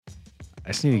I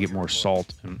just need to get more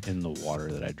salt in the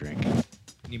water that I drink. You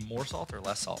need more salt or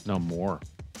less salt? No, more.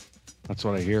 That's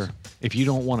what I hear. If you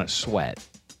don't want to sweat,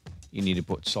 you need to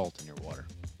put salt in your water.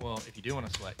 Well, if you do want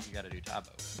to sweat, you got to do Tae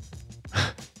Bo.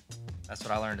 That's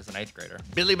what I learned as an 8th grader.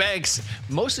 Billy Banks.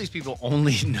 Most of these people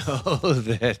only know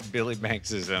that Billy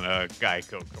Banks is in a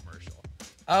Geico commercial.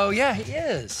 Oh, yeah, he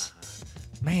is.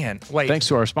 Man, wait. Thanks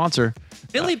to our sponsor.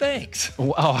 Billy Banks.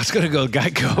 Oh, I was going to go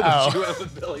Geico. Oh. You went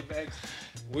with Billy Banks.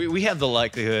 We have the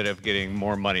likelihood of getting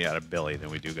more money out of Billy than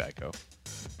we do Geico.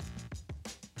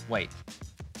 Wait,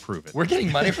 Prove it. we're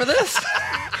getting money for this?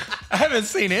 I haven't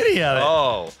seen any of it.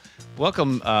 Oh.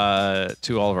 Welcome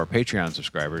to all of our Patreon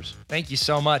subscribers. Thank you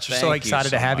so much. We're so Thank you excited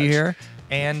so to have you much. here.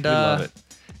 And We love it.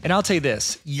 And I'll tell you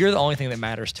this, you're the only thing that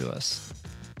matters to us.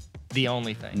 The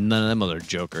only thing. None of them other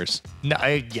jokers. No,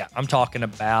 I'm talking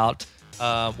about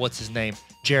what's his name?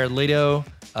 Jared Leto,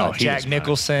 Oh, he Jack doesn't matter.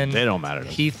 Nicholson. They don't matter to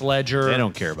them. Heath Ledger. They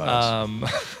don't care about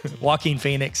us. Joaquin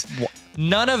Phoenix.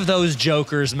 None of those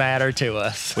jokers matter to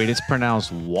us. Wait, it's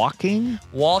pronounced walking?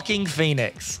 Walking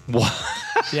Phoenix.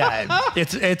 Yeah,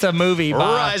 it's a movie by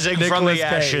Rising from Nicolas the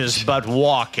Cage. ashes, but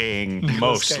walking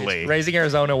Nicolas Cage. mostly. Raising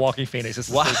Arizona, Walking Phoenix. It's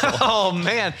the sequel. Wow,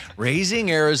 man.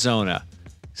 Raising Arizona.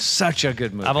 Such a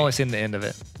good movie. I've only seen the end of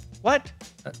it. What?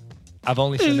 I've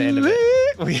only seen the end of it.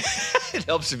 It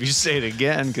helps if you say it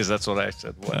again, because that's what I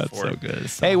said. That's so good.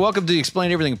 Hey, welcome to the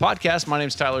Explain Everything podcast. My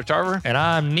name's Tyler Tarver. And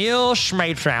I'm Neil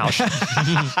Schmaidfrausch.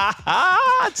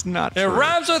 It's not It true.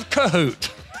 rhymes with Kahoot.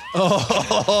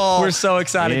 Oh, We're so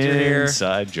excited you're here.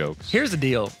 Inside jokes. Here's the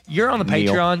deal. You're on the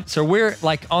Neil. Patreon, so we're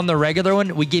like on the regular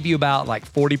one, we give you about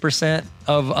like 40%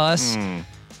 of us.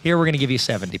 Here we're going to give you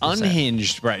 70%.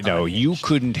 Unhinged, right? No, you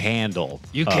couldn't handle.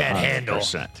 You can't handle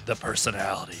 100%. the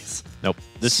personalities. Nope.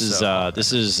 This is So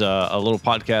a little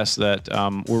podcast that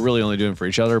we're really only doing for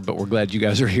each other, but we're glad you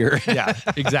guys are here. Yeah,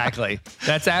 exactly.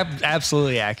 That's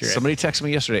absolutely accurate. Somebody texted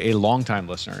me yesterday, a longtime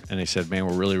listener, and they said, "Man,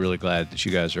 we're really, really glad that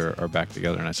you guys are back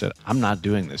together." And I said, "I'm not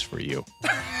doing this for you."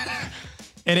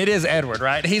 And it is Edward,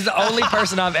 right? He's the only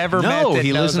person I've ever met No, that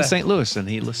he knows lives in that. St. Louis, and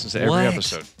he listens to every What?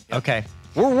 episode. Okay.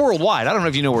 We're worldwide. I don't know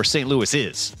if you know where St. Louis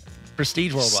is.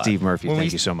 Prestige Worldwide. Steve Murphy, When thank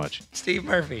we- you so much. Steve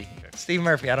Murphy. Steve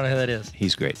Murphy. I don't know who that is.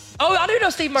 He's great. Oh, I do know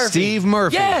Steve Murphy. Steve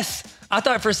Murphy. Yes. I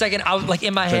thought for a second, I was like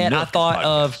in my head, I Nook thought podcast.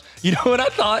 of, you know what I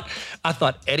thought? I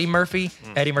thought Eddie Murphy,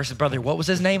 Eddie Murphy's brother. What was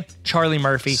his name? Charlie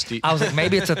Murphy. Steve- I was like,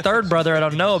 maybe it's a third brother I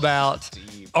don't know about.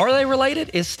 Are they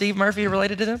related? Is Steve Murphy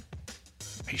related to them?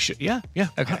 He should. Yeah. Okay.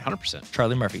 100%.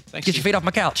 Charlie Murphy. Thanks, Get your Steve. feet off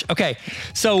my couch. Okay.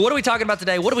 So what are we talking about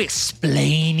today? What are we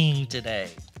explaining today?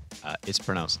 It's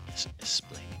pronounced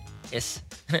explain. It's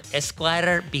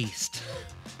Esquire Beast.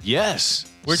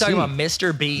 Yes. We're talking about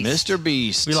Mr. Beast. Mr.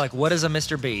 Beast. We're like, what is a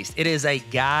Mr. Beast? It is a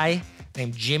guy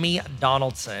named Jimmy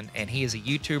Donaldson, and he is a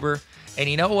YouTuber. And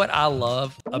you know what I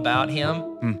love about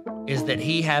him is that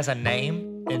he has a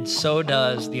name, and so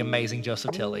does the amazing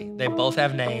Joseph Tilley. They both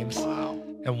have names,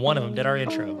 and one of them did our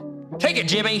intro. Take it,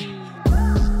 Jimmy.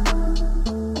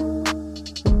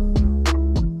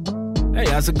 Hey,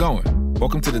 how's it going?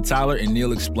 Welcome to the Tyler and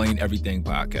Neil Explain Everything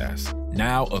podcast.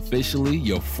 Now officially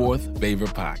your 4th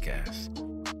favorite podcast.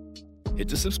 Hit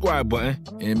the subscribe button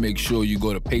and make sure you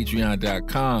go to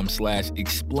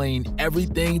patreon.com/explain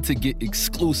everything to get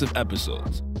exclusive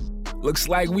episodes. Looks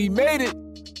like we made it.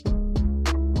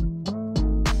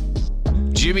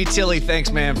 Jimmy Tilley,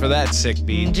 thanks, man, for that sick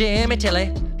beat. Jimmy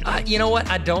Tilley. You know what?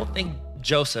 I don't think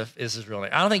Joseph is his real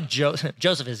name. I don't think Joseph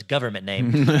is his government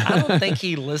name. I don't think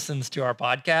he listens to our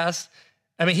podcast.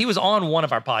 I mean, he was on one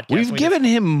of our podcasts. We've given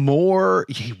him more.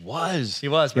 He was. He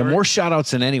was, Yeah, remember? more shout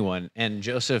outs than anyone. And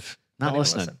Joseph, not Don't even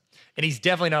listening. listen. And he's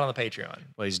definitely not on the Patreon.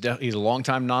 Well, he's a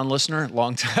long-time non-listener.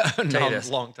 Long-time. Tell you this.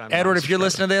 Long-time. Edward, if you're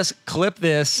listening to this, clip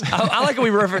this. I like how we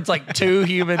reference like 2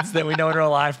 humans that we know in real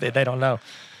life that they don't know.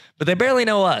 But they barely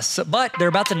know us. But they're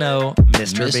about to know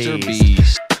Mr.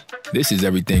 Beast. This is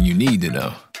everything you need to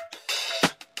know.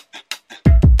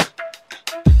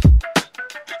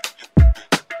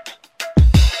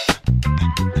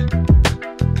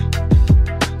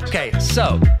 Okay,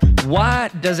 so why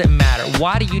does it matter?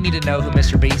 Why do you need to know who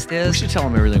Mr. Beast We is? should tell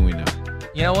him everything we know.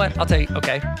 You know what? I'll tell you.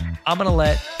 Okay, I'm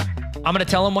gonna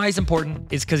tell him why he's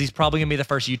important. Is because he's probably gonna be the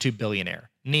first YouTube billionaire.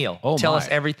 Neil, Oh, tell my. us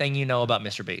everything you know about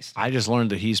Mr. Beast. I just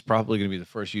learned that he's probably going to be the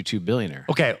first YouTube billionaire.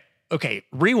 Okay.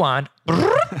 Rewind.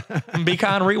 Be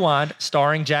Kind Rewind,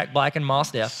 starring Jack Black and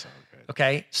Mos Def.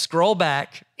 Okay, scroll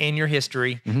back in your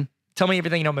history. Tell me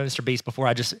everything you know about Mr. Beast before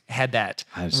I just had that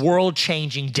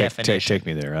world-changing definition. Take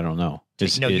me there. I don't know.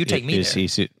 No, you take me there.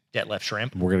 We're Debt left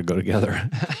shrimp. going to go together.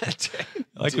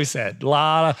 Like we said, too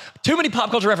many pop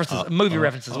culture references, movie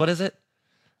references. What is it?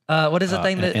 What is the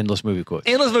thing that endless movie quotes?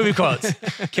 endless movie quotes?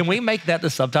 Can we make that the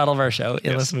subtitle of our show?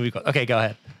 Endless movie quotes. Okay, go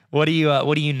ahead. What do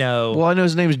you know? Well, I know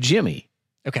his name is Jimmy.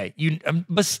 Okay,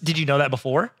 but did you know that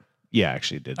before? Yeah, I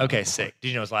actually did. Okay, sick. Did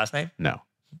you know his last name? No.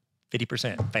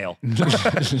 50% fail.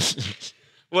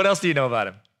 What else do you know about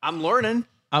him? I'm learning.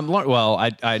 Well,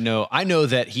 I know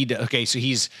that okay, so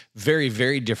he's very,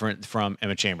 very different from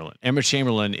Emma Chamberlain. Emma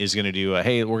Chamberlain is going to do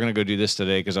hey, we're going to go do this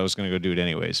today because I was going to go do it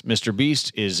anyways. Mr.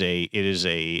 Beast is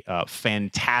a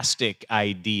fantastic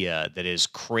idea that is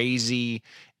crazy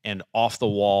and off the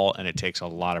wall, and it takes a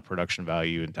lot of production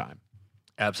value and time.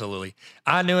 Absolutely.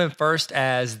 I knew him first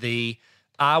as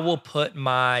I will put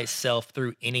myself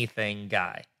through anything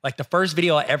guy. Like the first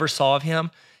video I ever saw of him,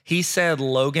 he said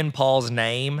Logan Paul's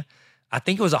name, I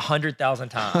think it was 100,000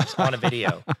 times on a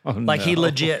video. He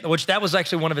legit, which that was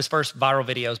actually one of his first viral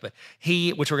videos, but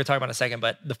which we're gonna talk about in a second,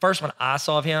 but the first one I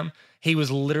saw of him, he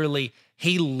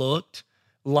looked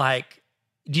like,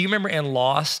 do you remember in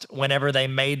Lost, whenever they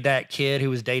made that kid who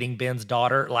was dating Ben's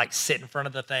daughter, like sit in front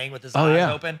of the thing with his eyes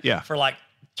open for like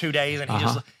 2 days, and he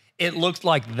it looked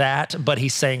like that, but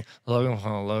he's saying Logan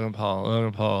Paul, Logan Paul,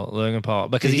 Logan Paul, Logan Paul.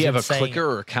 Because did he have a clicker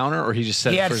or a counter, or he just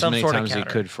said it for as many times as he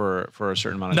could for a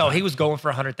certain amount of time? No, he was going for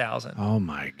 100,000. Oh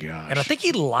my gosh. And I think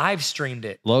he live streamed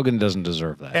it. Logan doesn't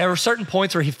deserve that. There were certain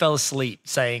points where he fell asleep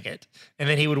saying it, and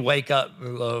then he would wake up.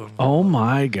 Oh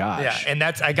my gosh. Yeah, and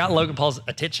I got Logan Paul's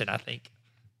attention, I think.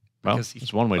 Well,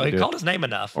 it's one way to do it. He called his name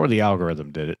enough. Or the algorithm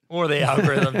did it.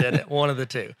 Did it. One of the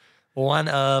two. One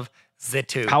of the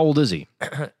two. How old is he?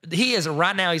 He is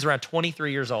right now. He's around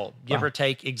 23 years old, give or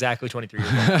take exactly 23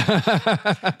 years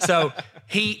old. So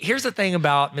here's the thing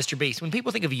about Mr. Beast. When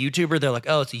people think of a YouTuber, they're like,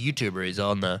 oh, it's a YouTuber. He's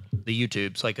on the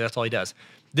YouTubes. Like that's all he does.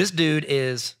 This dude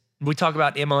is. We talk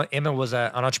about Emma. Emma was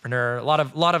an entrepreneur. A lot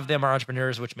of them are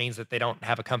entrepreneurs, which means that they don't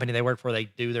have a company they work for. They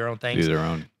do their own things. Do their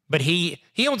own. But he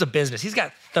owns a business. He's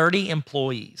got 30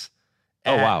 employees.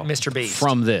 Oh wow, Mr. Beast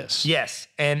from this. Yes,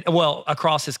 and well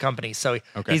across his company. So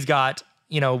he's got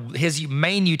his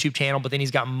main YouTube channel, but then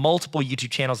he's got multiple YouTube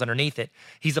channels underneath it.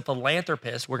 He's a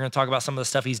philanthropist. We're going to talk about some of the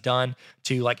stuff he's done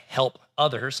to like help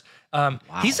others. Wow.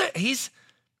 He's.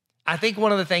 I think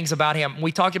one of the things about him,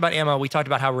 we talked about Emma, we talked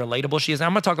about how relatable she is. And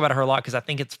I'm going to talk about her a lot because I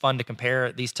think it's fun to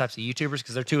compare these types of YouTubers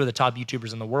because they're two of the top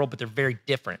YouTubers in the world, but they're very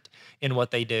different in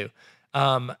what they do.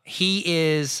 He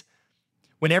is,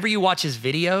 whenever you watch his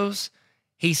videos,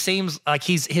 he seems like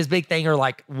his big thing are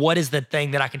like, what is the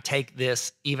thing that I can take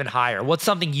this even higher? What's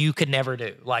something you could never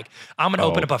do? Like, I'm going to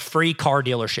open up a free car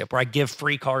dealership where I give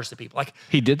free cars to people. Like,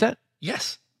 he did that?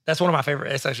 Yes. That's one of my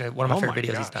favorite. It's actually one of my favorite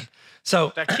videos he's done.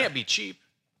 So that can't be cheap.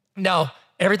 No,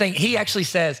 everything. He actually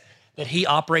says that he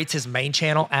operates his main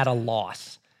channel at a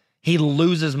loss. He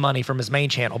loses money from his main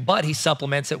channel, but he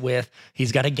supplements it with,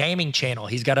 he's got a gaming channel.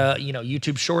 He's got a,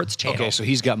 YouTube Shorts channel. Okay, so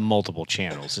he's got multiple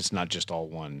channels. It's not just all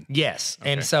one. Yes.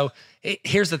 Okay. And so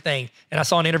here's the thing. And I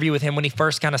saw an interview with him when he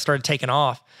first kind of started taking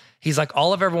off. He's like,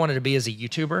 all I've ever wanted to be is a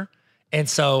YouTuber. And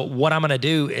so what I'm going to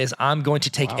do is I'm going to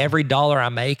take every dollar I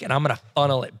make and I'm going to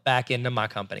funnel it back into my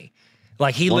company.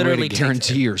 Like he literally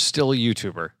guarantee you're still a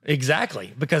YouTuber.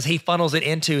 Exactly. Because he funnels it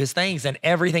into his things and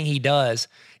everything he does,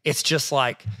 it's just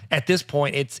like at this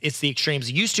point, it's the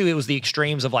extremes. Used to, it was the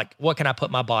extremes of like, what can I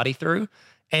put my body through?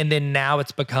 And then now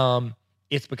it's become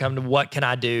what can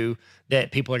I do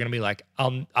that people are going to be like,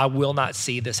 I will not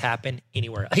see this happen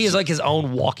anywhere. He is like his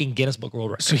own walking Guinness Book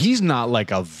World Record. So he's not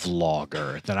like a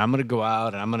vlogger that I'm going to go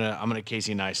out and I'm going to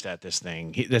Casey Neistat this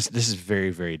thing. This is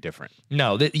very, very different.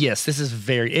 No, it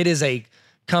is a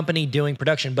company doing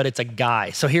production, but it's a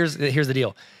guy. So here's the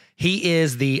deal. He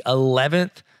is the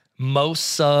 11th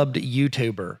most subbed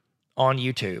YouTuber on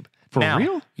YouTube. For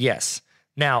real? Yes.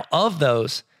 Now, of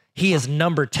those, he is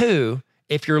number 2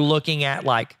 if you're looking at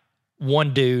like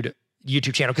one dude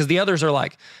YouTube channel. Because the others are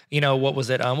like, what was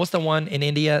it? What's the one in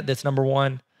India that's number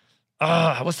 1?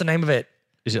 What's the name of it?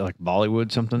 Is it like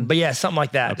Bollywood something? But yeah, something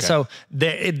like that. Okay. So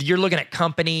you're looking at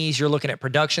companies, you're looking at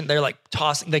production. They're like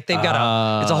tossing, like they've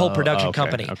got it's a whole production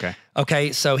company.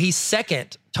 Okay. So he's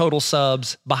second total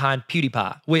subs behind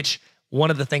PewDiePie, which one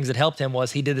of the things that helped him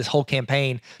was he did this whole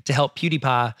campaign to help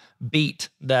PewDiePie beat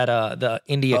that the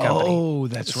India company. Oh,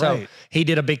 that's right. So he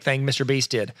did a big thing, Mr. Beast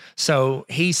did. So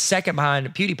he's second behind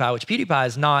PewDiePie, which PewDiePie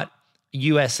is not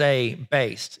USA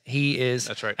based. He is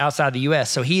outside the US.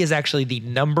 So he is actually the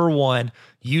number 1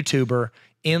 YouTuber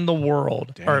in the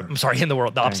world, or I'm sorry, in the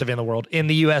world, the opposite of in the world, in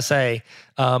the USA,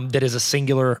 that is a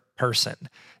singular person.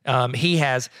 He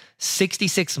has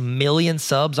 66 million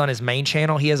subs on his main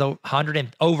channel. He has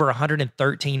over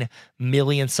 113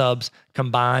 million subs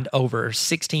combined, over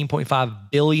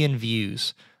 16.5 billion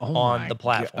views on the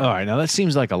platform. All right, now that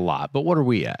seems like a lot, but what are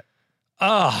we at?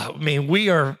 I mean, we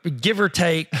are give or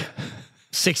take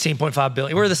 16.5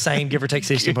 billion. We're the same, give or take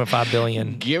 16.5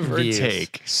 billion. Give or views.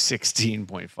 take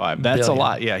 16.5. That's a Billion.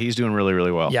 lot. Yeah, he's doing really,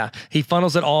 really well. Yeah, he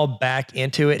funnels it all back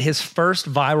into it. His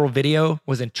first viral video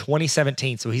was in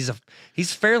 2017, so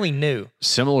he's fairly new.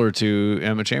 Similar to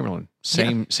Emma Chamberlain.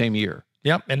 Same year.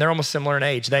 Yep, and they're almost similar in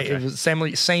age. It was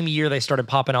same year they started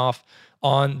popping off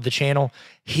on the channel.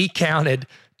 He counted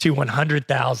to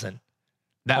 100,000.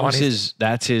 That's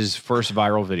his first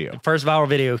viral video. First viral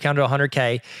video, counted to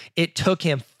 100K. It took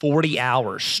him 40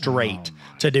 hours straight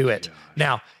to do it.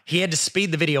 Now, he had to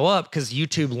speed the video up because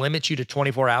YouTube limits you to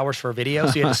 24 hours for a video,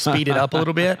 so he had to speed it up a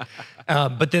little bit.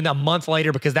 But then a month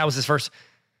later, because that was his first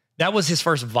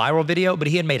viral video, but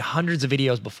he had made hundreds of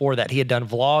videos before that. He had done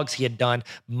vlogs, he had done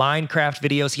Minecraft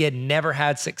videos. He had never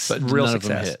had real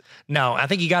success. No, I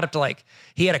think he got up to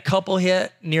he had a couple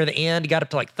hit near the end. He got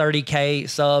up to 30K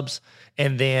subs.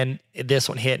 And then this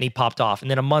one hit and he popped off. And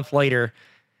then a month later,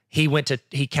 he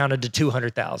counted to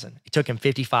 200,000. It took him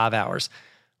 55 hours.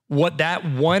 What that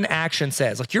one action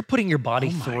says, you're putting your body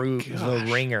through the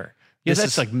ringer. Yeah,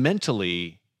 that's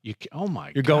mentally, you're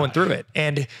going through it.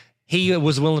 And he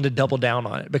was willing to double down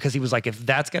on it because he was like, if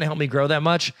that's going to help me grow that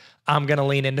much, I'm going to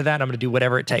lean into that. I'm going to do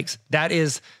whatever it takes. That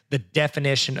is the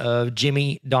definition of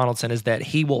Jimmy Donaldson, is that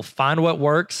he will find what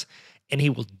works and he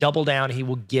will double down. He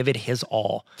will give it his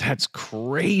all. That's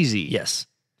crazy. Yes.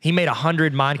 He made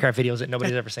 100 Minecraft videos that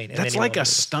nobody's ever seen. That's like a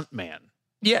stunt man.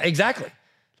 Yeah, exactly.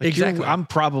 Exactly. I'm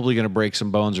probably going to break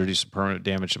some bones or do some permanent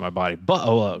damage to my body.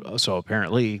 But so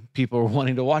apparently people are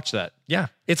wanting to watch that. Yeah.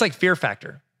 It's like Fear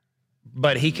Factor,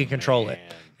 but he can control it,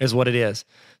 is what it is.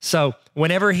 So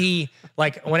whenever he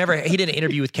did an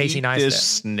interview with Casey Neistat. This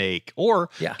snake, or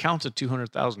count to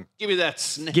 200,000. Give me that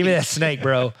snake. Give me that snake,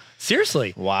 bro.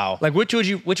 Seriously. Wow. Which would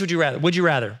you rather? Would you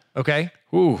rather? Okay.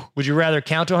 Ooh. Would you rather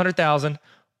count to 100,000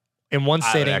 in one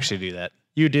sitting? I would actually do that.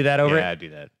 You would do that over it? Yeah, I'd do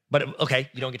that. But okay,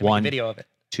 you don't get to make a video of it.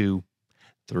 2,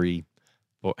 3,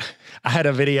 4. I had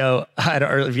an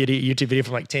early YouTube video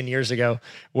from 10 years ago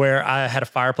where I had a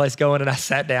fireplace going and I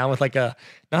sat down with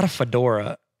not a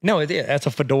fedora. No, that's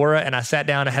a fedora. And I sat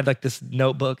down, I had this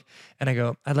notebook and I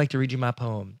go, I'd like to read you my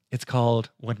poem. It's called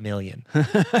 1 Million.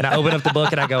 And I open up the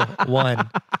book and I go, 1,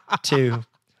 2,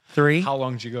 3. How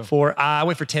long did you go? 4. I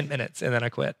went for 10 minutes and then I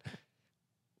quit.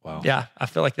 Wow. Yeah, I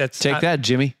feel like that's... Take that,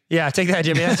 Jimmy. Yeah, take that,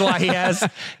 Jimmy. That's why he has...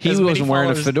 He wasn't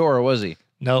wearing a fedora, was he?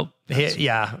 Nope.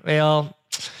 Yeah. Well,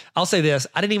 I'll say this.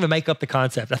 I didn't even make up the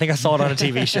concept. I think I saw it on a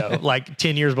TV show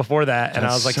 10 years before that. And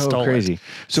I was so stole crazy. it.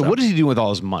 So what is he doing with all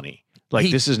his money?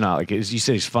 This is not as you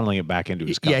said, he's funneling it back into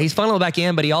his company. Yeah, he's funneling it back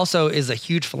in, but he also is a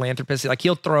huge philanthropist.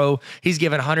 He's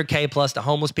given 100K plus to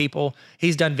homeless people.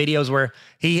 He's done videos where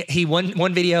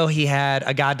one video, he had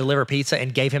a guy deliver pizza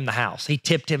and gave him the house. He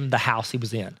tipped him the house he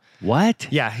was in. What?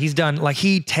 Yeah, he's done,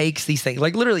 he takes these things,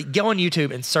 literally go on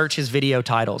YouTube and search his video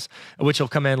titles, which will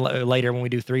come in later when we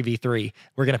do 3v3.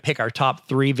 We're going to pick our top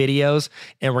 3 videos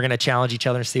and we're going to challenge each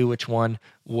other and see which one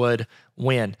would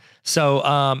win.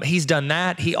 So he's done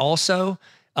that. He also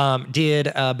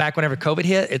did back whenever COVID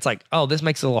hit, it's this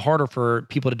makes it a little harder for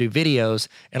people to do videos.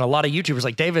 And a lot of YouTubers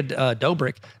like David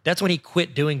Dobrik, that's when he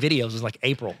quit doing videos. It was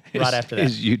April, right after that.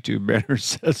 His YouTube banner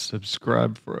says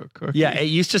subscribe for a cookie. Yeah, it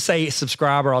used to say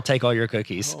subscribe or I'll take all your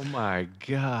cookies. Oh my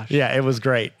gosh. Yeah, it was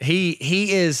great.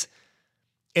 He is,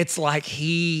 it's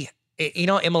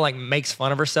Emma makes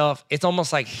fun of herself. It's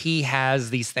almost like he has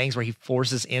these things where he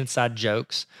forces inside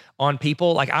jokes on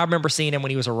people. I remember seeing him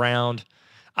when he was around,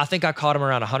 I think I caught him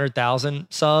around 100,000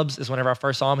 subs is whenever I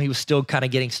first saw him. He was still kind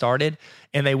of getting started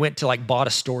and they went to bought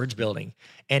a storage building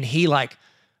and he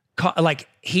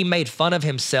he made fun of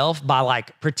himself by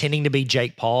pretending to be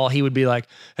Jake Paul. He would be like,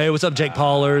 hey, what's up, Jake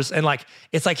Paulers? And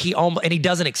it's and he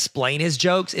doesn't explain his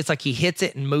jokes. It's he hits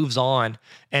it and moves on.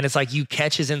 And it's you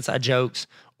catch his inside jokes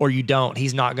or you don't.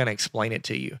 He's not going to explain it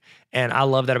to you. And I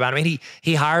love that about him. I mean,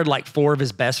 he hired 4 of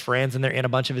his best friends and they're in a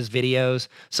bunch of his videos.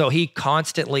 So he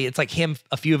constantly, it's him,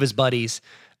 a few of his buddies,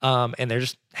 and they're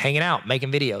just hanging out,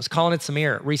 making videos. Colin and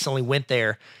Samir recently went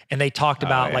there and they talked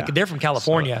about they're from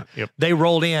California. Yep. They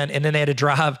rolled in and then they had to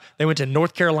drive. They went to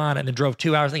North Carolina and then drove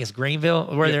 2 hours. I think it's Greenville,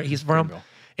 where he's from. Greenville.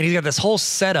 And he's got this whole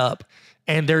setup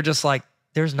and they're just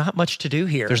there's not much to do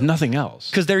here. There's nothing else.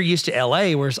 Because they're used to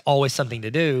LA where there's always something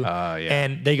to do. Yeah.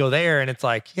 And they go there and it's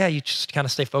you just kind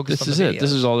of stay focused on the videos.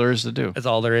 This is all there is to do. That's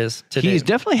all there is to do. He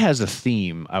definitely has a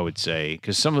theme, I would say,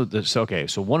 because some of this,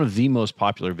 so one of the most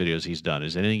popular videos he's done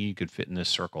is anything you could fit in this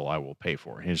circle, I will pay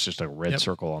for. And it's just a red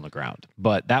circle on the ground.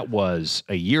 But that was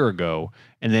a year ago.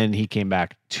 And then he came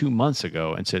back 2 months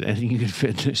ago and said, anything you could fit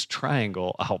in this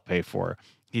triangle, I'll pay for.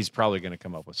 He's probably going to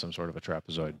come up with some sort of a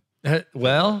trapezoid.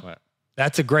 Well,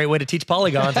 That's a great way to teach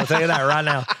polygons. I'll tell you that right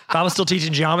now. If I was still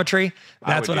teaching geometry,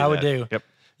 that's what I would do. Yep.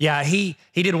 Yeah, he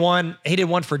did one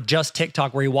for just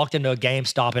TikTok where he walked into a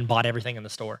GameStop and bought everything in the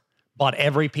store. Bought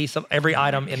every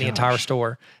item in the entire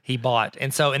store he bought.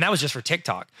 And that was just for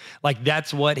TikTok. Like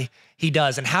that's what he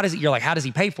does. And how does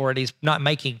he pay for it? He's not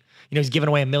making, he's giving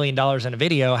away $1 million in a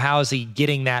video. How is he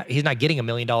getting that? He's not getting $1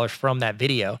 million from that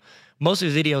video. Most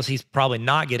of his videos, he's probably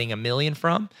not getting $1 million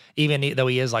from, even though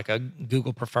he is like a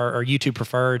Google preferred or YouTube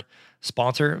preferred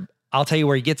sponsor. I'll tell you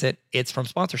where he gets it. It's from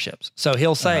sponsorships. So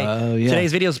he'll say,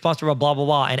 today's video is sponsored by blah, blah,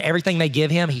 blah. And everything they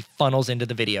give him, he funnels into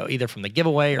the video, either from the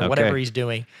giveaway or whatever he's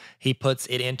doing. He puts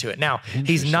it into it. Now,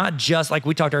 he's not just like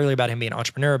we talked earlier about him being an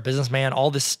entrepreneur, businessman,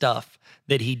 all this stuff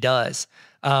that he does.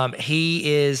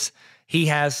 He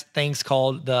has things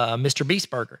called the Mr. Beast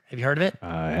Burger. Have you heard of it?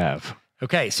 I have.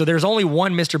 Okay. So there's only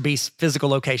one Mr. Beast physical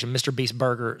location, Mr. Beast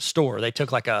Burger store. They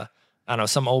took like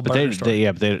some old burger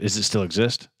store. Does it still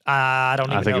exist? I don't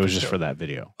even know. I think it was just for that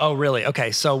video. Oh, really?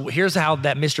 Okay. So here's how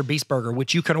that Mr. Beast Burger,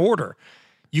 which you can order.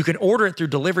 You can order it through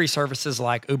delivery services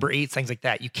like Uber Eats, things like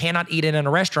that. You cannot eat it in a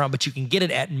restaurant, but you can get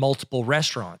it at multiple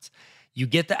restaurants. You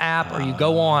get the app or you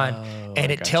go on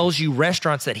and it tells you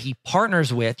restaurants that he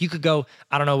partners with. You could go,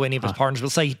 I don't know any of his partners,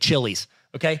 but say Chili's.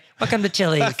 Okay. Welcome to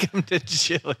Chili's. Welcome to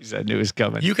Chili's. I knew it was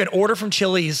coming. You can order from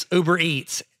Chili's, Uber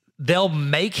Eats. They'll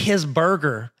make his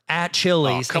burger at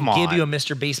Chili's and give you a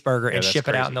Mr. Beast burger and ship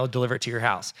it out and they'll deliver it to your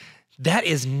house. That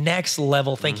is next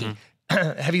level thinking.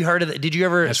 Have you heard of it? Did you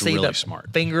ever see really the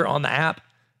smart finger on the app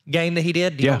game that he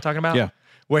did? Do you know what I'm talking about? Yeah.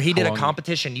 Where he did a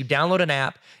competition. You download an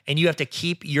app and you have to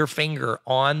keep your finger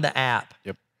on the app.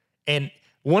 Yep. And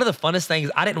one of the funnest things,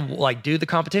 I didn't do the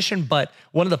competition, but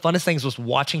one of the funnest things was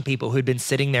watching people who'd been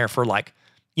sitting there for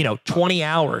 20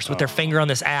 hours with their finger on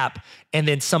this app, and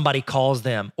then somebody calls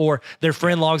them or their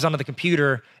friend logs onto the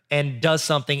computer and does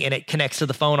something and it connects to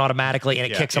the phone automatically and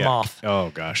it kicks them off. Oh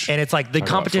gosh. And it's like the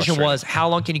competition was how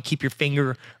long can you keep your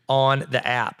finger on the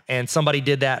app? And somebody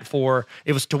did that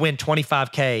it was to win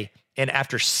 $25K. And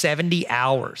after 70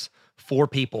 hours, 4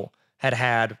 people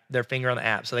had their finger on the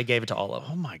app. So they gave it to all of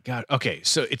them. Oh my God. Okay.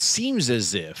 So it seems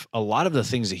as if a lot of the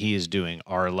things that he is doing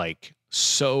are like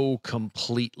so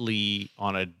completely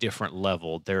on a different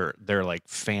level. They're like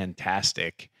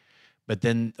fantastic. But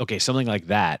then, something like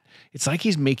that, it's like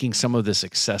he's making some of this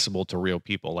accessible to real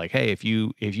people. Like, hey, if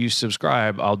you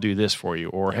subscribe, I'll do this for you.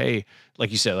 Or hey, like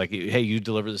you said, like, hey, you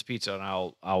deliver this pizza and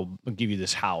I'll give you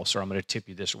this house, or I'm going to tip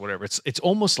you this or whatever. It's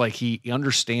almost like he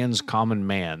understands common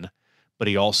man, but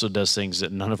he also does things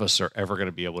that none of us are ever going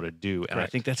to be able to do. And I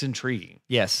think that's intriguing.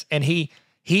 Yes. And he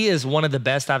is one of the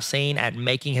best I've seen at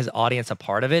making his audience a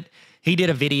part of it. He did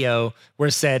a video where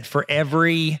it said for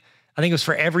every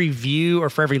view or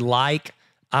for every like,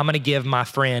 I'm going to give my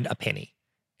friend a penny.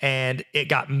 And it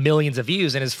got millions of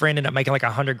views and his friend ended up making like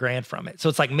 $100,000 from it. So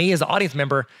it's like me as an audience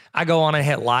member, I go on and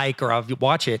hit like, or I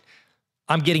watch it.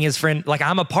 I'm getting his friend, like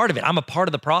I'm a part of it. I'm a part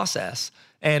of the process.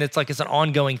 And it's like, it's an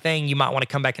ongoing thing you might want to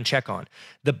come back and check on.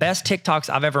 The best TikToks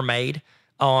I've ever made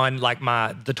on like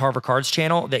the Tarver Cards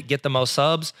channel that get the most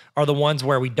subs are the ones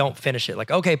where we don't finish it. Like,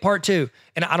 okay, part 2.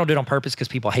 And I don't do it on purpose because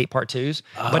people hate part 2s,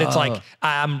 but it's like,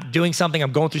 I'm doing something,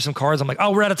 I'm going through some cards. I'm like,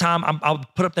 oh, we're out of time. I'll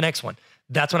put up the next one.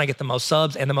 That's when I get the most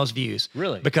subs and the most views.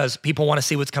 Really? Because people want to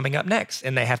see what's coming up next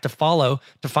and they have to follow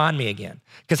to find me again.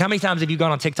 Because how many times have you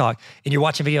gone on TikTok and you're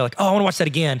watching a video like, oh, I want to watch that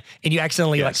again. And you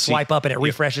accidentally swipe up and it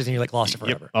refreshes and you're like lost it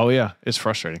forever. Oh yeah. It's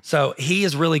frustrating. So he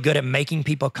is really good at making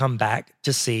people come back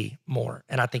to see more.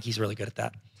 And I think he's really good at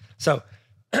that. So,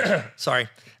 sorry,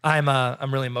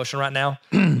 I'm really emotional right now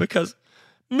because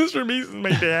Mr. Beast is my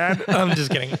dad. I'm just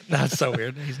kidding. That's so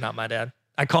weird. He's not my dad.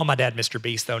 I call my dad Mr.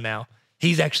 Beast though now.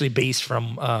 He's actually Beast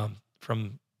from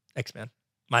X-Men.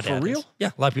 My dad. For real? Is. Yeah,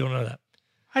 a lot of people don't know that.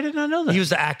 I did not know that. He was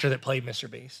the actor that played Mr.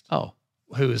 Beast. Oh.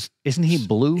 Isn't he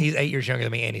blue? He's 8 years younger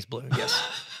than me and he's blue, yes.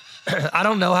 I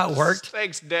don't know how it worked.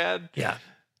 Thanks, Dad. Yeah.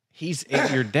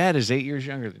 Your dad is 8 years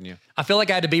younger than you. I feel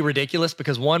like I had to be ridiculous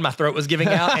because 1, my throat was giving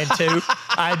out, and 2,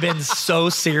 I had been so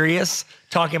serious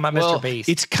talking about Mr. Beast.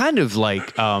 It's kind of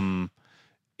like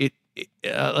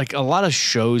like a lot of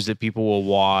shows that people will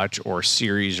watch or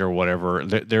series or whatever.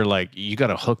 They're like, you got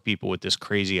to hook people with this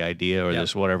crazy idea or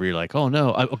this whatever. You're like, oh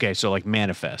no, okay. So like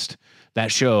Manifest,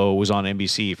 that show was on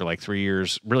NBC for like 3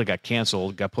 years, really got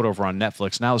canceled, got put over on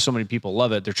Netflix. Now so many people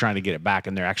love it. They're trying to get it back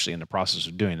and they're actually in the process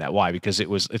of doing that. Why? Because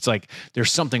it's like,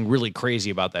 there's something really crazy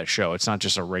about that show. It's not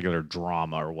just a regular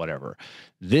drama or whatever.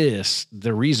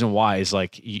 The reason why is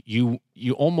like you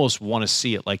almost want to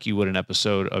see it like you would an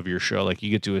episode of your show. Like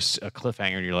you get to a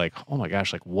cliffhanger and you're like, oh my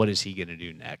gosh, like what is he going to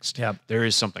do next? Yep. There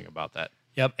is something about that.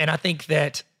 Yep. And I think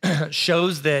that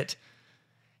shows that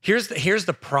Here's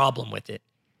the problem with it.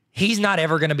 He's not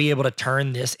ever going to be able to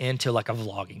turn this into like a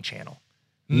vlogging channel.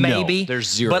 Maybe. No, there's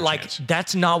zero But like, chance.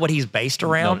 that's not what he's based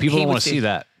around. No, people He don't would want to see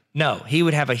that. No, he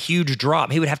would have a huge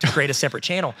drop. He would have to create a separate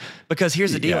channel because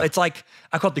here's the deal. Yeah. It's like,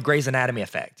 I call it the Grey's Anatomy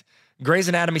effect. Grey's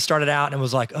Anatomy started out and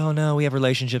was like, oh no, we have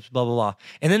relationships, blah, blah, blah.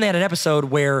 And then they had an episode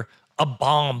where a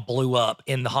bomb blew up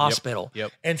in the hospital.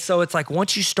 Yep. And so it's like,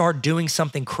 once you start doing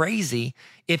something crazy,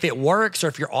 if it works or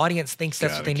if your audience thinks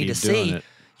that's what Gotta they need to keep doing see, it.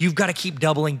 you've got to keep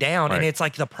doubling down. And Right. it's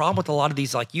like the problem with a lot of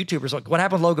these like YouTubers, like what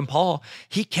happened with Logan Paul,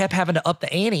 he kept having to up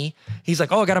the ante. He's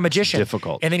like, oh, I got a magician.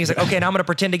 Difficult. And then he's like, okay, now I'm going to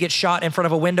pretend to get shot in front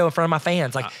of a window in front of my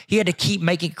fans. Like he had to keep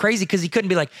making it crazy because he couldn't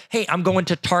be like, hey, I'm going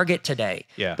to Target today.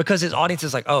 Yeah. Because his audience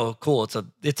is like, oh, cool.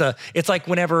 It's like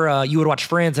whenever you would watch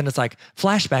Friends and it's like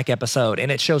flashback episode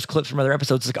and it shows clips from other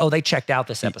episodes. It's like, oh, they checked out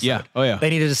this episode. Yeah. Oh, yeah. They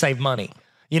needed to save money.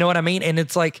 You know what I mean? And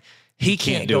it's like, he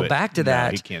can't do go it. back to No,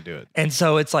 that. he can't do it. And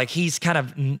so it's like he's kind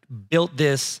of built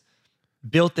this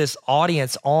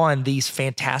audience on these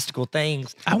fantastical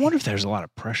things. I wonder if there's a lot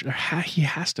of pressure. He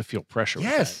has to feel pressure. with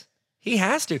Yes, he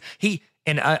has to.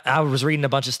 I was reading a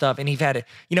bunch of stuff, and he's had,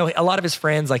 a lot of his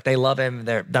friends, like they love him.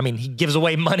 He gives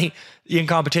away money in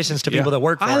competitions to that. people that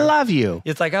work for him. I love you.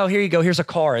 It's like, oh, here you go. Here's a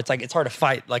car. It's like, it's hard to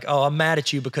fight. Like, oh, I'm mad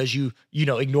at you because you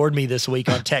ignored me this week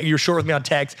on text. You're short with me on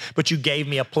text, but you gave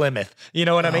me a Plymouth. You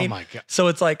know what I mean? my God. So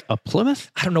it's like, A Plymouth?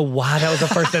 I don't know why that was the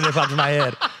first thing that popped in my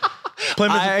head.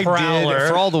 Plymouth Prowler.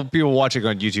 For all the people watching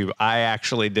on YouTube, I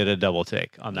actually did a double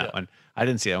take on that one. I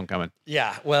didn't see that one coming.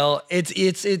 Yeah, well, it's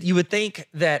you would think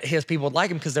that his people would like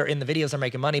him because they're in the videos, they're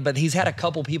making money, but he's had a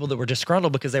couple people that were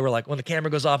disgruntled because they were like, when the camera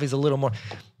goes off, he's a little more.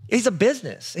 He's a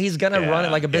business. He's gonna run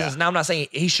it like a business. yeah. Now, I'm not saying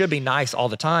he should be nice all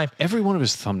the time. Every one of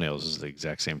his thumbnails is the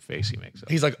exact same face he makes.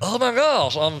 He's like, oh my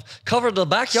gosh, I've covered the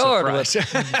backyard with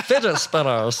fidget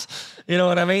spinners. You know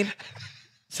what I mean?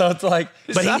 So it's like,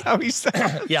 but how he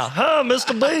sounds? yeah, hi,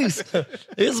 Mr. Beast,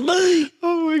 it's me.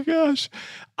 Oh my gosh.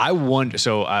 I wonder.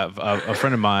 So a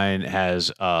friend of mine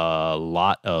has a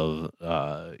lot of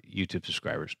YouTube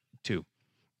subscribers too,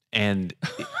 and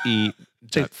he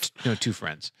two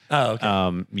friends. Oh,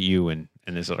 okay. You and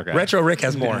this other guy. Retro Rick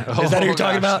has more. Is that who you're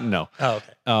talking about? No. Oh,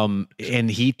 okay. And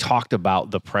he talked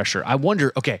about the pressure. I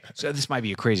wonder. Okay, so this might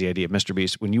be a crazy idea, Mr.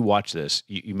 Beast. When you watch this,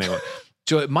 you may.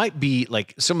 So it might be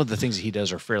like some of the things that he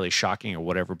does are fairly shocking or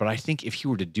whatever, but I think if he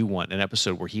were to do an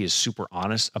episode where he is super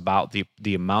honest about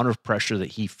the amount of pressure that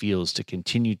he feels to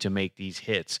continue to make these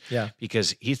hits,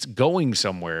 because he's going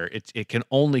somewhere, it can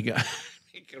only go,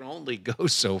 it can only go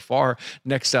so far.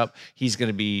 Next up, he's going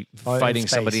to be fighting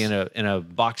somebody in a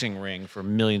boxing ring for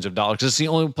millions of dollars. It's the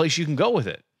only place you can go with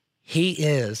it. He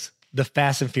is the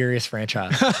Fast and Furious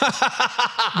franchise.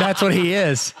 That's what he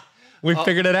is. We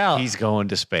figured it out. He's going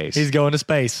to space. He's going to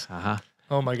space. Uh-huh.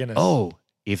 Oh my goodness. Oh,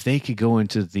 if they could go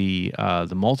into the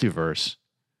multiverse,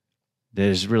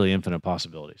 there's really infinite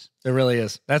possibilities. There really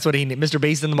is. That's what he needs. Mr.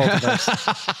 Beast in the multiverse.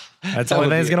 That's the only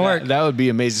thing that's going to work. That would be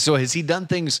amazing. So has he done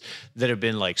things that have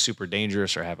been like super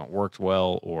dangerous or haven't worked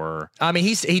well, or? I mean,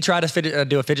 he tried to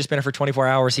do a fidget spinner for 24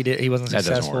 hours. He wasn't That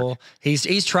doesn't successful. work.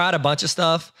 He's tried a bunch of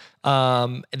stuff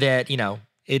that,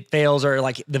 it fails or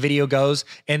like the video goes.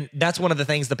 And that's one of the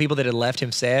things the people that had left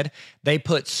him said. They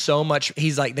put so much,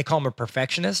 he's like, they call him a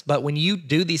perfectionist. But when you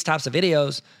do these types of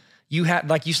videos, you have,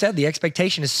 like you said, the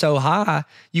expectation is so high.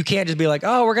 You can't just be like,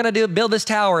 oh, we're going to build this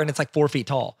tower and it's like 4 feet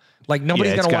tall. Like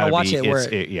nobody's going to want to watch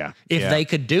it. If they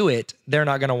could do it, they're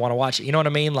not going to want to watch it. You know what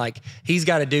I mean? Like he's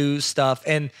got to do stuff.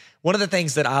 And one of the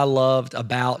things that I loved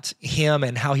about him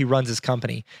and how he runs his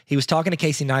company, he was talking to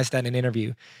Casey Neistat in an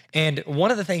interview. And one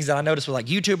of the things that I noticed with like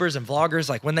YouTubers and vloggers,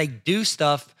 like when they do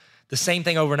stuff, the same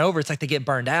thing over and over, it's like they get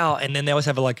burned out. And then they always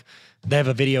have they have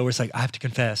a video where it's like, I have to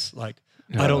confess, like,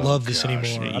 I don't love this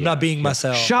anymore. I'm not being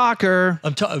myself. Shocker.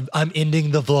 I'm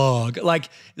ending the vlog. Like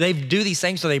they do these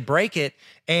things so they break it.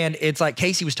 And it's like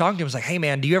Casey was talking to him. Was like, hey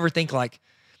man, do you ever think like,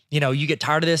 you get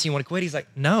tired of this and you want to quit? He's like,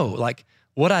 no. Like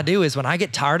what I do is when I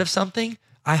get tired of something,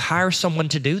 I hire someone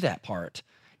to do that part.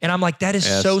 And I'm like, that is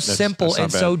so simple that's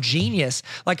and so genius.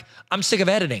 Like I'm sick of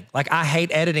editing. Like I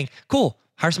hate editing. Cool.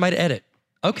 Hire somebody to edit.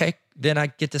 Okay. Then I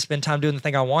get to spend time doing the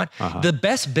thing I want. The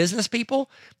best business people,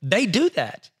 they do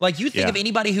that. Like you think of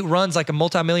anybody who runs like a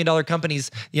multi-million-dollar companies,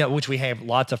 which we have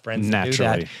lots of friends that do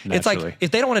that. It's like,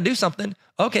 if they don't want to do something,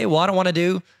 okay, well, I don't want to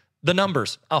do the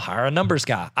numbers. I'll hire a numbers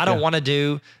guy. I don't want to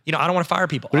do, I don't want to fire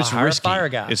people. But it's I'll hire risky. a fire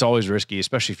guy. It's always risky,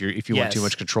 especially if you want too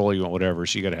much control, you want whatever.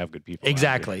 So you got to have good people.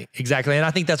 Exactly. And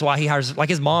I think that's why he hires, like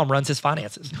his mom runs his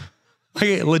finances.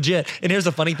 Like, legit. And here's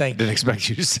the funny thing. Didn't expect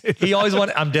you to say that. He always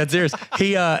wanted, I'm dead serious.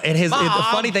 The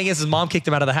funny thing is his mom kicked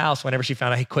him out of the house whenever she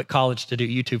found out he quit college to do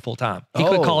YouTube full time. He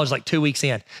quit college like 2 weeks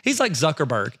in. He's like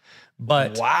Zuckerberg,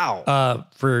 but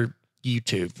for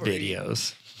YouTube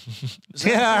videos.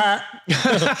 Yeah.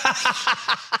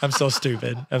 I'm so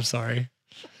stupid. I'm sorry.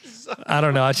 I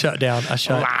don't know. I shut down.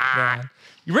 Down.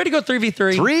 You ready to go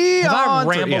 3v3? Have I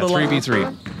rambled a lot?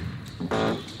 3v3.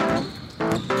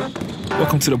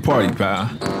 Welcome to the party, pal.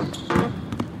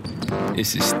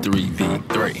 This is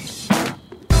 3v3.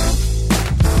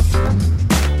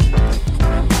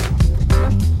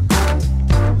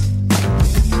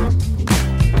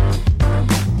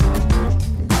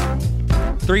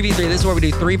 This is where we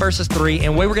do 3 versus 3.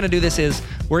 And the way we're going to do this is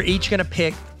we're each going to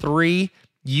pick 3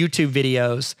 YouTube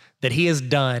videos that he has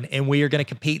done, and we are going to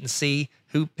compete and see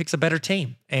who picks a better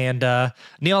team. And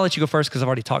Neil, I'll let you go first because I've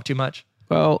already talked too much.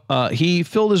 Well, he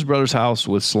filled his brother's house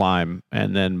with slime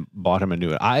and then bought him a new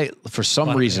one. For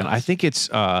some reason, I think it's...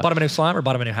 bought him a new slime or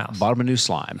bought him a new house? Bought him a new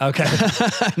slime. Okay.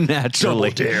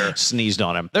 Naturally. Sneezed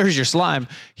on him. There's your slime.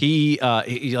 He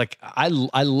I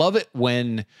love it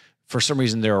when... For some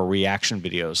reason, there are reaction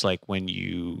videos, like when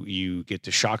you get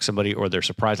to shock somebody or they're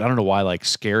surprised. I don't know why, like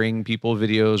scaring people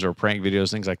videos or prank videos,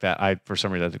 things like that. For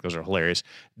some reason, I think those are hilarious.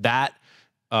 That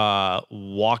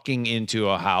walking into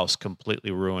a house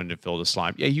completely ruined and filled with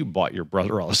slime. Yeah, you bought your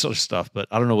brother all this other stuff, but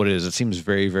I don't know what it is. It seems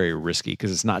very, very risky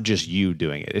because it's not just you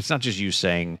doing it. It's not just you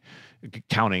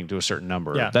counting to a certain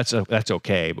number. Yeah. That's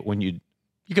okay. But when you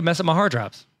could mess up my hard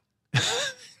drives.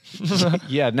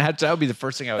 Yeah, that would be the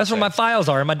first thing I would say. That's where my files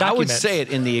are in my documents. I would say it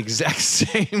in the exact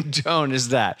same tone as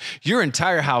that. Your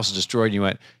entire house is destroyed and you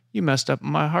went, you messed up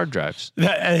my hard drives.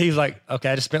 And he's like, okay,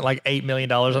 I just spent like $8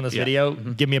 million on this video.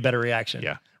 Give me a better reaction.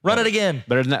 Yeah. Run it again.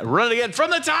 Better than that. Run it again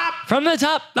from the top. From the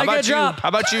top. Like a drop. How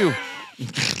about you?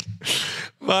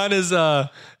 Mine is,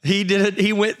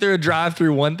 he went through a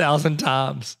drive-through 1,000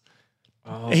 times.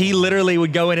 Oh. He literally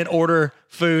would go in and order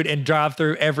food and drive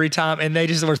through every time, and they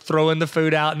just were throwing the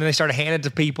food out, and then they started handing it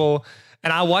to people.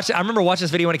 And I remember watching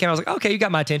this video when it came out. I was like, okay, you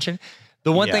got my attention.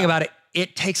 The one thing about it,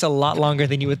 it takes a lot longer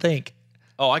than you would think.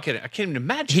 Oh, I can't even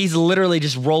imagine. He's literally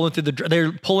just rolling through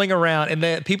they're pulling around,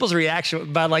 and people's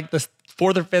reaction by like the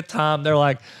 4th or 5th time, they're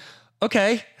like,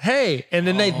 okay, hey. And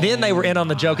then they were in on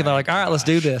the joke, and they're like, all right, let's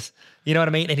do this. You know what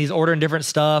I mean? And he's ordering different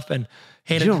stuff and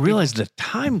handing. You don't realize the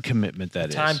time commitment that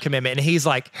is. Time commitment. And he's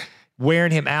like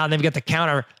wearing him out, and they've got the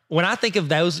counter. When I think of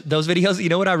those videos, you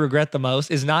know what I regret the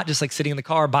most is not just like sitting in the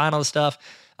car buying all the stuff.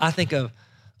 I think of,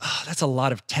 that's a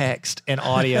lot of text and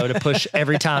audio to push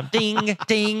every time. Ding,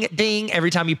 ding, ding.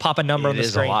 Every time you pop a number on the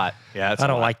screen. It is a lot. Yeah, I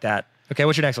don't like that. Okay,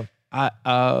 what's your next one?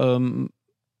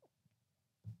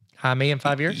 Hi, me in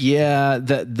 5 years? Yeah,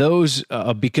 those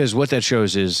because what that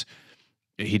shows is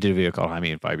he did a video called "Hi Me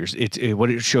in 5 years."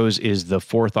 What it shows is the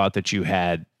forethought that you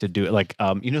had to do it. Like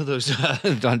you know those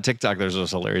on TikTok. There's those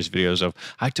hilarious videos of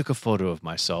I took a photo of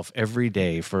myself every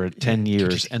day for 10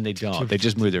 years, and they don't. They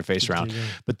just move their face around.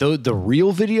 But the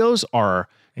real videos are.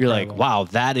 You're like, wow,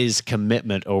 that is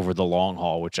commitment over the long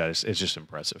haul, which is just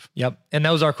impressive. Yep. And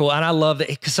those are cool. And I love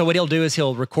that. So what he'll do is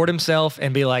he'll record himself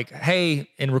and be like, hey,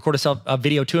 and record a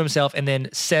video to himself and then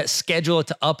schedule it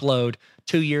to upload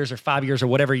 2 years or 5 years or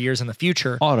whatever years in the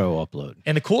future. Auto upload.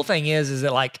 And the cool thing is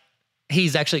that like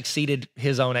he's actually exceeded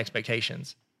his own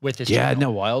expectations with his channel. Yeah, isn't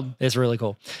that wild? It's really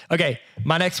cool. Okay,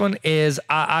 my next one is,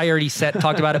 I already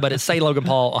talked about it, but it's Say Logan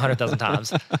Paul 100,000 times.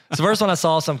 So the first one I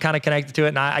saw, so I'm kind of connected to it.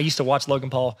 And I used to watch Logan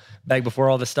Paul back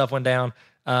before all this stuff went down,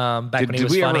 back when he was funny.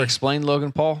 Did we ever explain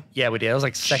Logan Paul? Yeah, we did. It was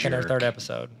like second or third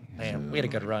episode. Man, we had a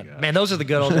good run. God. Man, those are the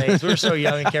good old days. We were so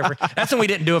young and carefree. That's when we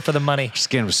didn't do it for the money. Your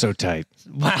skin was so tight.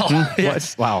 Wow.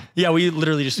 Yes. Wow. Yeah, we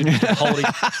literally just hold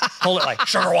it like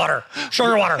sugar water.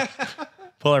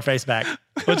 Pull our face back.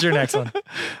 What's your next one?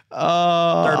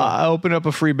 I open up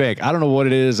a free bank. I don't know what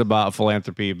it is about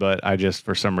philanthropy, but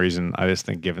for some reason, I just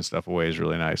think giving stuff away is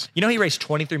really nice. You know, he raised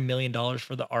 $23 million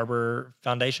for the Arbor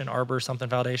something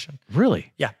foundation.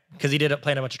 Really? Yeah, because he did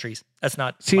plant a bunch of trees. That's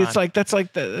not. See, mine. that's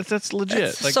legit.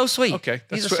 That's like, so sweet. Okay,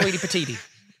 he's a sweetie patootie.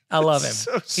 I love him.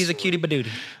 So he's a cutie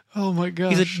badootie. Oh my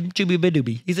gosh. He's a chubby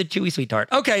badoobie. He's a chewy sweetheart.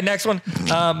 Okay, next one.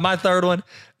 My third one.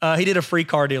 He did a free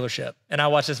car dealership, and I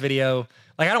watched this video.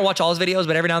 Like, I don't watch all his videos,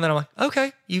 but every now and then I'm like,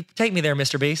 okay, you take me there,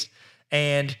 Mr. Beast.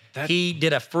 And he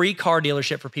did a free car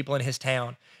dealership for people in his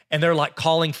town. And they're like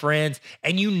calling friends.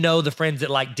 And you know the friends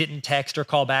that like didn't text or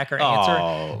call back or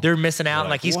answer, they're missing out. And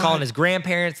like he's calling his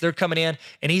grandparents, they're coming in.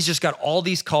 And he's just got all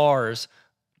these cars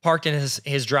parked in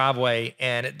his driveway.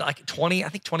 And like 20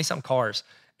 something cars.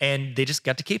 And they just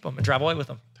got to keep them and drive away with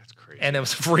them. That's crazy. And it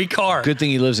was a free car. Good thing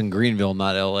he lives in Greenville,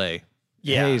 not L.A.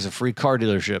 Yeah. hey, he's a free car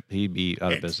dealership, he'd be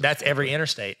out of business. That's every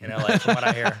interstate in LA, from what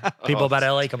I hear. People about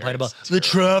LA complain about the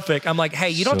traffic. I'm like,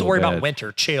 hey, you don't have to So worry bad. about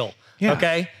winter. Chill. Yeah.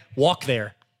 Okay? Walk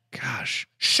there. Gosh.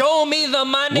 Show me the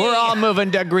money. We're all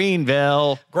moving to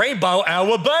Greenville. Greenbow,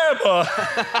 Alabama.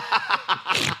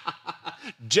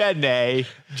 Jenny.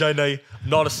 Johnny,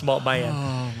 not a smart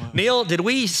man. Neil, did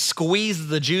we squeeze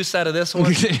the juice out of this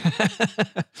one?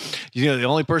 You know, the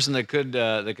only person that could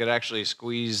actually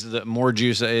squeeze the more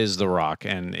juice is The Rock,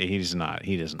 and he's not.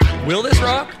 He doesn't. Will this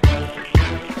rock?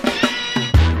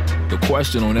 The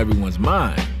question on everyone's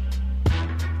mind,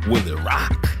 will it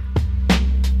rock?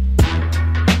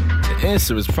 The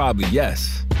answer is probably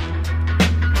yes.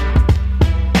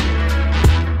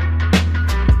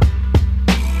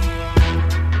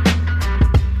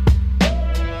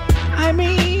 I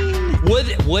mean,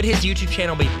 Would his YouTube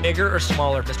channel be bigger or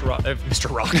smaller if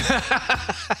Mr. Rock?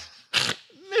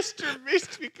 Mr.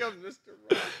 Beast becomes Mr.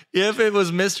 Rock. If it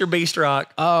was Mr. Beast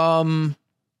Rock.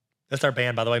 That's our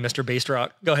band, by the way, Mr. Beast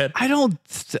Rock. Go ahead. I don't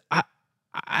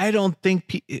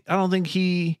think he.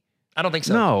 I don't think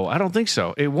so. No, I don't think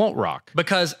so. It won't rock.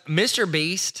 Because Mr.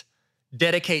 Beast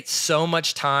dedicates so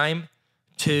much time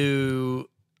to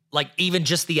like even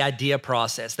just the idea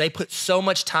process. They put so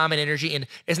much time and energy in.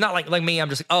 It's not like me, I'm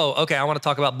just like, oh, okay, I want to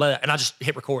talk about blah, and I just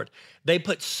hit record. They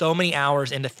put so many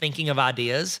hours into thinking of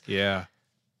ideas. Yeah.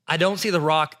 I don't see The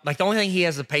Rock. Like the only thing he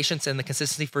has the patience and the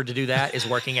consistency for to do that is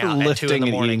working out at 2 Lifting in the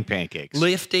and morning. eating pancakes.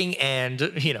 Lifting and,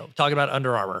 talking about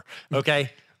Under Armour.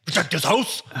 Okay. Protect his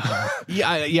house.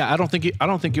 Yeah. I don't think it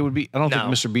would be. I don't think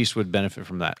Mr. Beast would benefit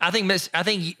from that. I think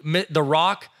The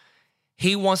Rock,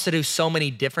 he wants to do so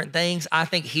many different things. I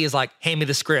think he is like, hand me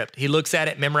the script. He looks at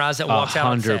it, memorizes it, walks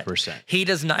out. 100%. He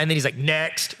does not, and then he's like,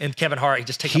 next. And Kevin Hart, he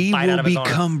just takes a bite out of his arm.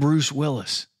 He will become Bruce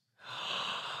Willis.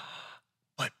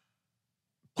 But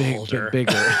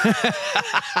Bigger.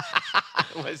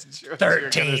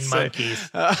 13 monkeys.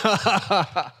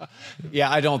 Yeah,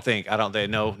 I don't think.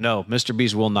 No, Mr.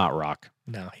 Beast will not rock.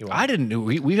 No, he won't. I didn't know.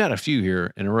 We've had a few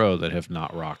here in a row that have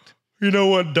not rocked. You know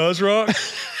what does rock?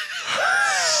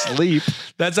 Sleep.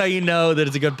 That's how you know that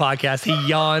it's a good podcast. He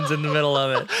yawns in the middle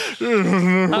of it.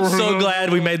 I'm so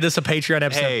glad we made this a Patreon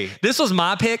episode. Hey. This was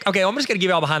my pick. Okay, I'm just going to give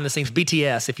you all behind the scenes,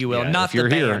 BTS, if you will, Yeah, not if you're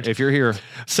the here. band. If you're here.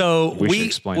 So We should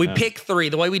explain we that. pick 3.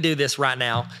 The way we do this right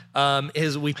now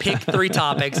is we pick 3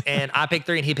 topics, and I pick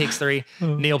 3, and he picks 3.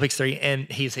 Neil picks 3, and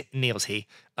Neil's he.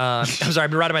 I'm sorry, I've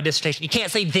been writing my dissertation. You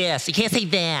can't say this. You can't say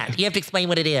that. You have to explain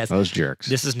what it is. Those jerks.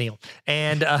 This is Neil.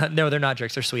 And no, they're not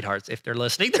jerks. They're sweethearts. If they're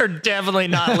listening, they're definitely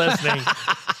not listening.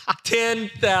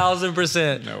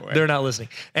 10,000%. No way. They're not listening.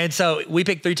 And so we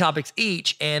pick 3 topics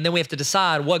each, and then we have to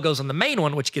decide what goes on the main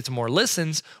one, which gets more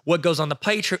listens, what goes on the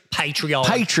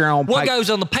Patreon. What goes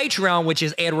on the Patreon, which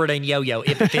is Edward and Yo-Yo,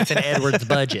 if it fits in Edward's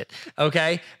budget.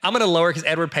 Okay? I'm going to lower, because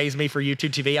Edward pays me for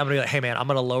YouTube TV. I'm going to be like, hey, man, I'm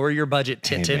going to lower your budget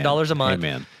to $10 a month.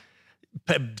 Hey, man.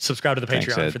 Subscribe to the Thanks,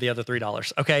 Patreon Ed. for the other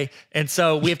 $3. Okay. And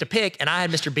so we have to pick, and I had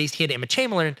Mr. Beast, he had Emma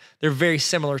Chamberlain. They're very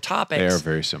similar topics. They are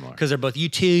very similar. Because they're both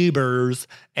YouTubers.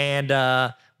 And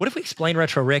what if we explained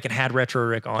Retro Rick and had Retro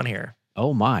Rick on here?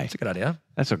 Oh, my. That's a good idea.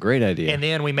 That's a great idea. And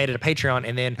then we made it a Patreon,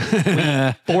 and then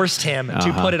we forced him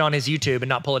to put it on his YouTube and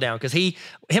not pull it down. Because him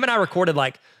and I recorded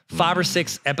like 5 or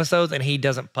 6 episodes, and he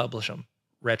doesn't publish them.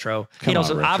 Retro. Come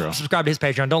on, Retro. I've subscribed to his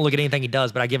Patreon. Don't look at anything he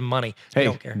does, but I give him money. I Hey,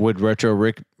 don't care. would Retro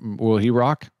Rick, will he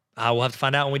rock? I will have to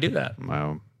find out when we do that.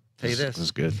 Wow. Tell you this. This is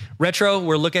good. Retro,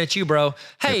 we're looking at you, bro.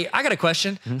 Hey, I got a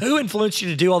question. Who influenced you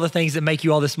to do all the things that make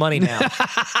you all this money now?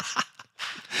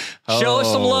 Show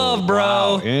us some love, bro.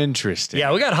 Wow. Interesting.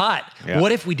 Yeah, we got hot. Yeah.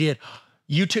 What if we did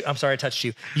YouTube? I'm sorry, I touched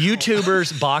you.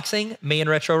 YouTubers boxing, me and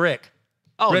Retro Rick.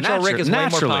 Oh, Retro Rick is way more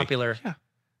naturally. popular. Yeah.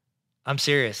 I'm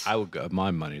serious. I would go. My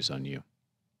money's on you.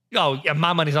 Oh, yeah,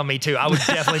 my money's on me too. I would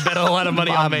definitely bet a lot of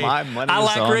money on me. My money's I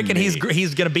like on Rick, and me. he's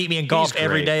going to beat me in golf He's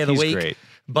every great. day of the He's week. great.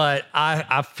 But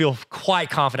I feel quite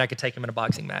confident I could take him in a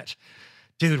boxing match.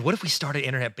 Dude, what if we started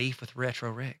internet beef with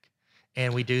Retro Rick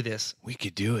and we do this? We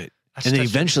could do it. I And then touched-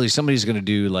 eventually somebody's going to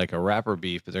do like a rapper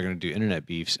beef, but they're going to do internet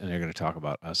beefs, and they're going to talk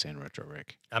about us and Retro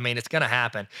Rick. I mean, it's going to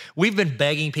happen. We've been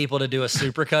begging people to do a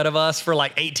supercut of us for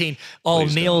like 18. All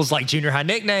Please Neil's like junior high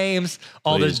nicknames,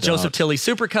 all Please those Joseph don't. Tilley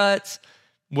supercuts.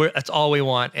 That's all we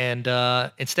want. And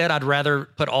instead, I'd rather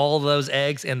put all of those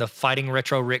eggs in the Fighting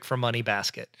Retro Rick for Money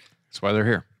basket. That's why they're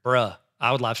here. Bruh,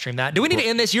 I would live stream that. Do we need to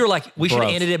end this? You were like, we should have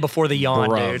Bruv. ended it before the yawn,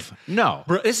 Bruv. dude. No.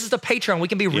 Bro, this is the Patreon. We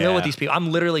can be real with Yeah. these people. I'm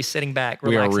literally sitting back, We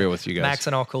are relaxing, real with you guys.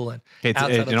 maxing all cooling. Hey,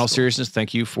 outside of in all school. seriousness,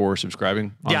 thank you for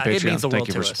subscribing on Yeah, Patreon. it means the Thank world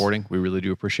you to for us. supporting. We really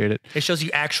do appreciate it. It shows you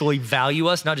actually value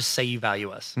us, not just say you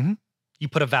value us. Mm-hmm. you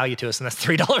put a value to us, and that's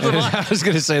 $3 a month. I was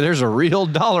going to say, there's a real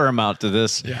dollar amount to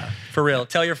this. Yeah, for real.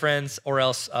 Tell your friends, or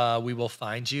else we will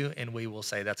find you, and we will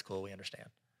say, that's cool, we understand.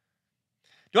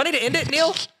 Do I need to end it,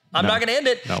 Neil? I'm not going to end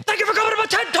it. No. Thank you for coming to my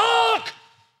TED Talk!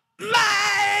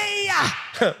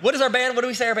 What is our band? What did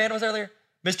we say our band was earlier?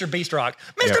 Mr. Beast Rock.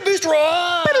 Mr. Beast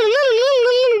Rock!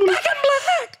 Black and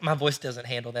black! My voice doesn't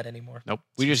handle that anymore. Nope.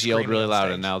 We just yelled really on loud,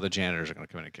 stage. and now the janitors are going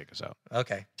to come in and kick us out.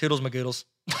 Okay. Toodles magoodles.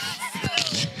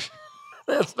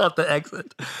 That's not the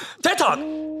exit. TED Talk!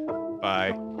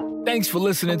 Bye. Thanks for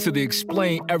listening to the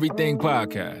Explain Everything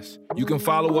podcast. You can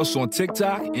follow us on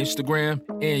TikTok, Instagram,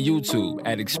 and YouTube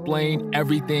at Explain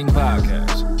Everything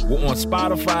Podcast. We're on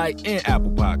Spotify and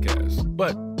Apple Podcasts,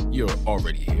 but you're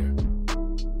already here.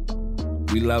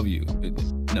 We love you.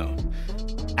 No,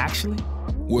 actually,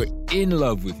 we're in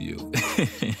love with you.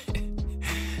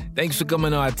 Thanks for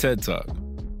coming on our TED Talk.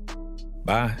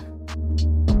 Bye.